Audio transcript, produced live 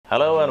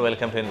Hello and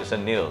welcome to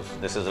INBCN News.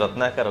 This is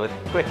Ratnakar with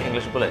quick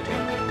English bulletin.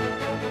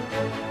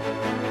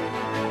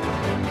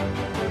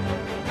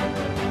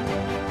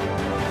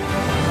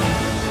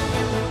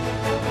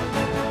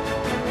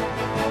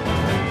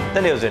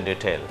 The news in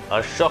detail.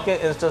 A shocking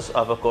instance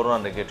of a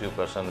corona-negative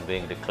person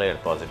being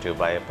declared positive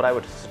by a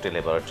private city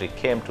laboratory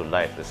came to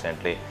light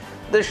recently.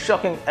 This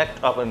shocking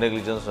act of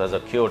negligence has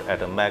occurred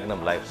at a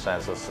Magnum Life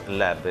Sciences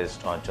lab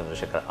based on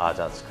Chandrasekhar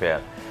Azad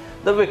Square.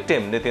 The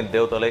victim, Nitin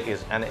Devtale,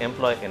 is an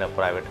employee in a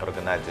private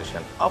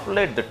organization. Of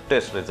late, the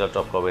test result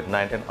of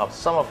COVID-19 of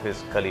some of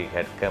his colleagues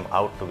had come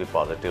out to be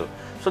positive.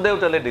 So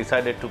Devtale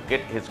decided to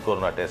get his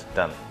corona test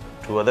done.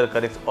 Two other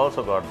colleagues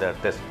also got their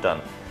test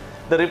done.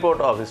 The report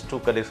of his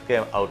two colleagues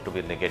came out to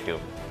be negative.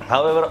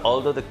 However,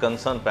 although the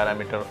concerned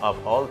parameter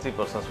of all three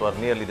persons were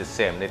nearly the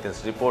same,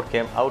 Nitin's report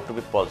came out to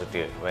be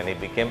positive. When he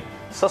became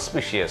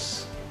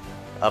suspicious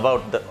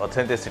about the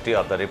authenticity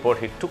of the report,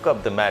 he took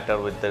up the matter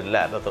with the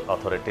lab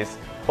authorities,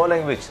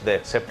 following which they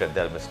accepted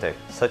their mistake.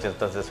 Such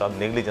instances of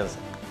negligence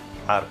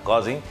are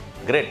causing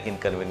great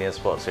inconvenience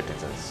for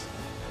citizens.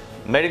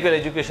 Medical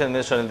Education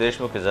Minister INBCN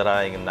Deshmukh is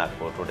arriving in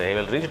Nagpur today. He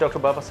will reach Dr.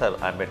 Babasaheb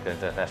Ambedkar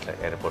International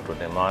Airport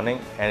today morning,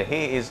 and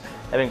he is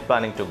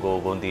planning to go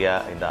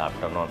Gondia in the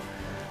afternoon.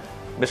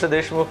 Mr.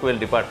 Deshmukh will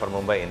depart for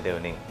Mumbai in the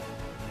evening.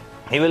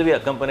 He will be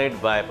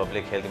accompanied by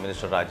Public Health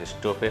Minister Rajesh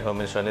Tope, Home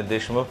Minister Anil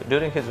Deshmukh.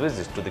 During his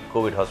visits to the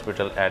COVID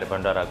hospital at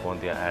Bhandara,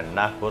 Gondia and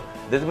Nagpur,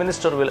 this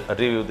minister will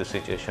review the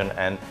situation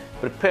and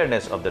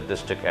preparedness of the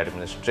district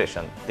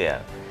administration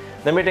there.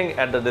 The meeting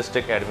at the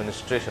district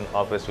administration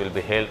office will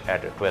be held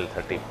at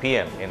 12:30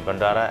 p.m. in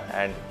Bhandara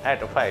and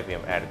at 5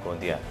 p.m. at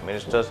Gondia.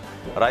 Ministers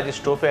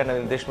Rajesh Tope and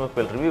Anil Deshmukh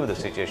will review the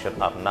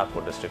situation of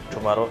Nagpur district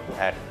tomorrow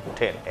at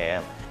 10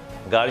 a.m.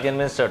 Guardian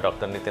Minister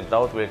Dr. Nitin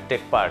Raut will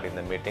take part in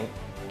the meeting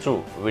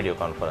through video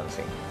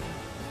conferencing.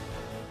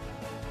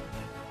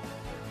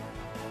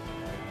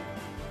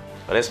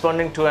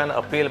 Responding to an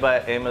appeal by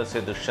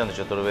MLC Dushyant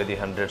Chaturvedi,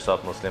 hundreds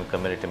of Muslim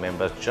community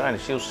members joined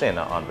Shiv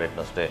Sena on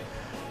Wednesday.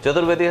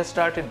 Chaturvedi has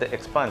started the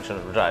expansion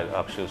drive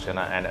of Shiv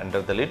Sena, and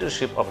under the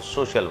leadership of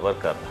social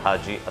worker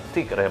Haji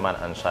Atiq Rahman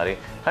Ansari,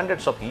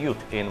 hundreds of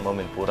youth in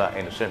Mominpura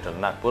in central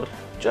Nagpur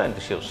joined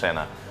Shiv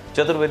Sena.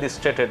 Chaturvedi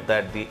stated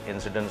that the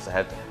incidents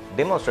had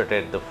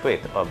demonstrated the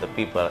faith of the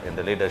people in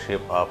the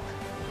leadership of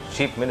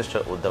Chief Minister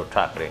Uddhav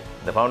Thackeray.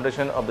 The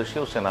foundation of the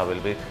Shiv Sena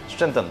will be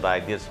strengthened by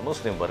these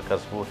Muslim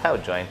workers who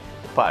have joined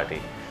the party.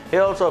 He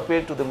also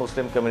appealed to the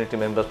Muslim community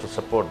members to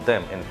support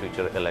them in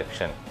future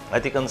election.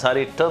 Atiq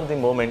Ansari termed the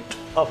moment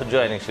of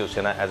joining Shiv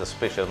Sena as a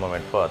special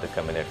moment for the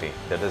community.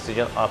 The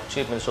decision of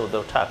Chief Minister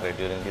Uddhav Thackeray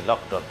during the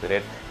lockdown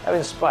period have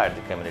inspired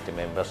the community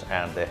members,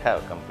 and they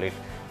have complete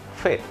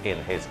faith in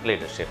his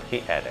leadership,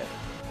 he added.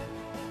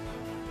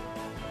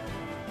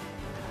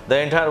 The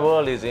entire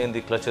world is in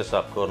the clutches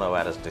of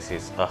coronavirus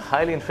disease, a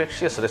highly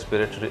infectious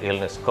respiratory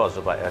illness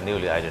caused by a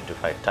newly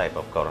identified type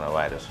of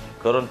coronavirus.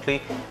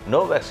 Currently,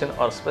 no vaccine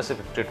or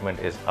specific treatment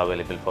is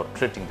available for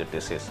treating the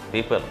disease.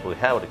 People who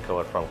have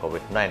recovered from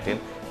COVID-19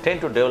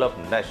 tend to develop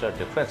natural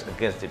defense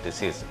against the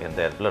disease in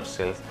their blood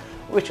cells,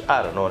 which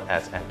are known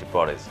as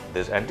antibodies.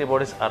 These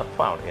antibodies are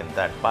found in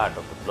that part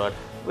of the blood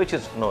which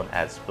is known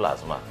as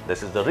plasma.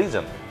 This is the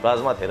reason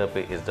plasma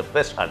therapy is the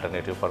best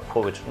alternative for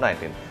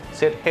COVID-19,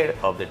 said head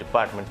of the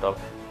Department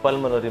of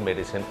Pulmonary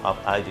Medicine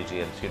of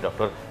IGGMC,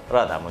 Dr.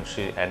 Radha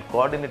Munshi, and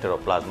coordinator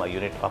of plasma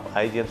unit of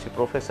IGMC,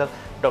 Professor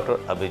Dr.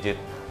 Abhijit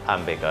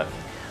Ambekar.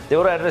 They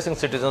were addressing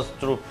citizens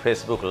through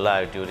Facebook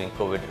Live during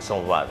COVID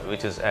Samvad,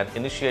 which is an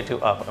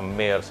initiative of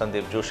Mayor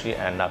Sandeep Joshi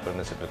and Nagpur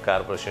Municipal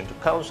Corporation to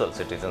counsel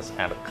citizens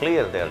and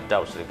clear their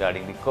doubts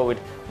regarding the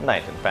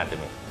COVID-19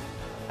 pandemic.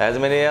 As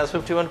many as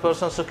 51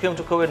 persons succumbed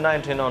to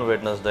COVID-19 on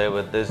Wednesday.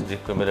 With this, the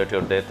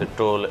cumulative death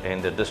toll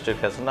in the district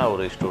has now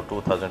reached to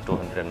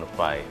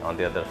 2,205. On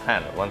the other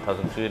hand,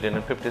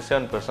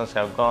 1,357 persons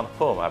have gone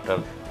home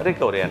after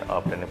recovery and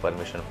obtaining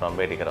permission from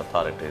medical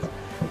authorities.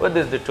 With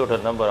this, the total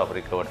number of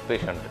recovered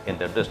patients in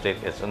the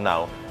district is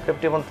now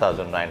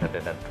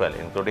 51,912,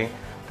 including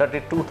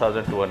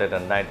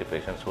 32,290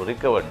 patients who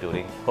recovered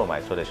during home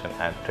isolation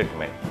and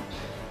treatment.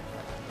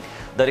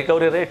 The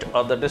recovery rate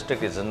of the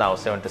district is now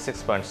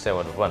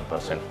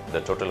 76.71%.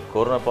 The total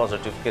corona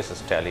positive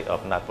cases tally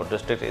of Nagpur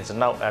district is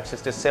now at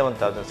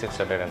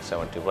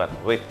 67,671,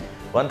 with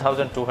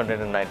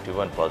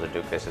 1,291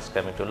 positive cases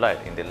coming to light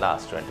in the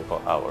last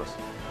 24 hours.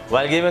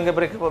 While giving a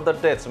breakup of the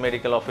deaths,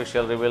 medical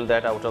officials revealed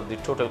that out of the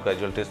total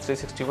casualties,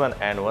 361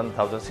 and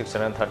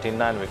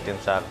 1,639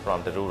 victims are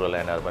from the rural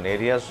and urban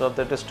areas of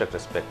the district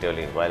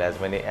respectively, while as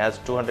many as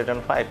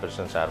 205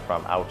 persons are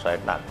from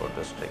outside Nagpur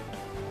district.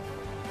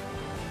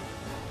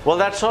 Well,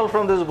 that's all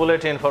from this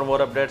bulletin. For more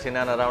updates in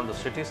and around the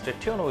city, stay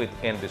tuned with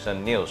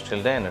INBCN News.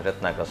 Till then,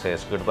 Ratnakar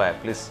says goodbye.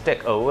 Please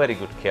take a very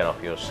good care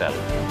of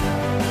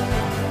yourself.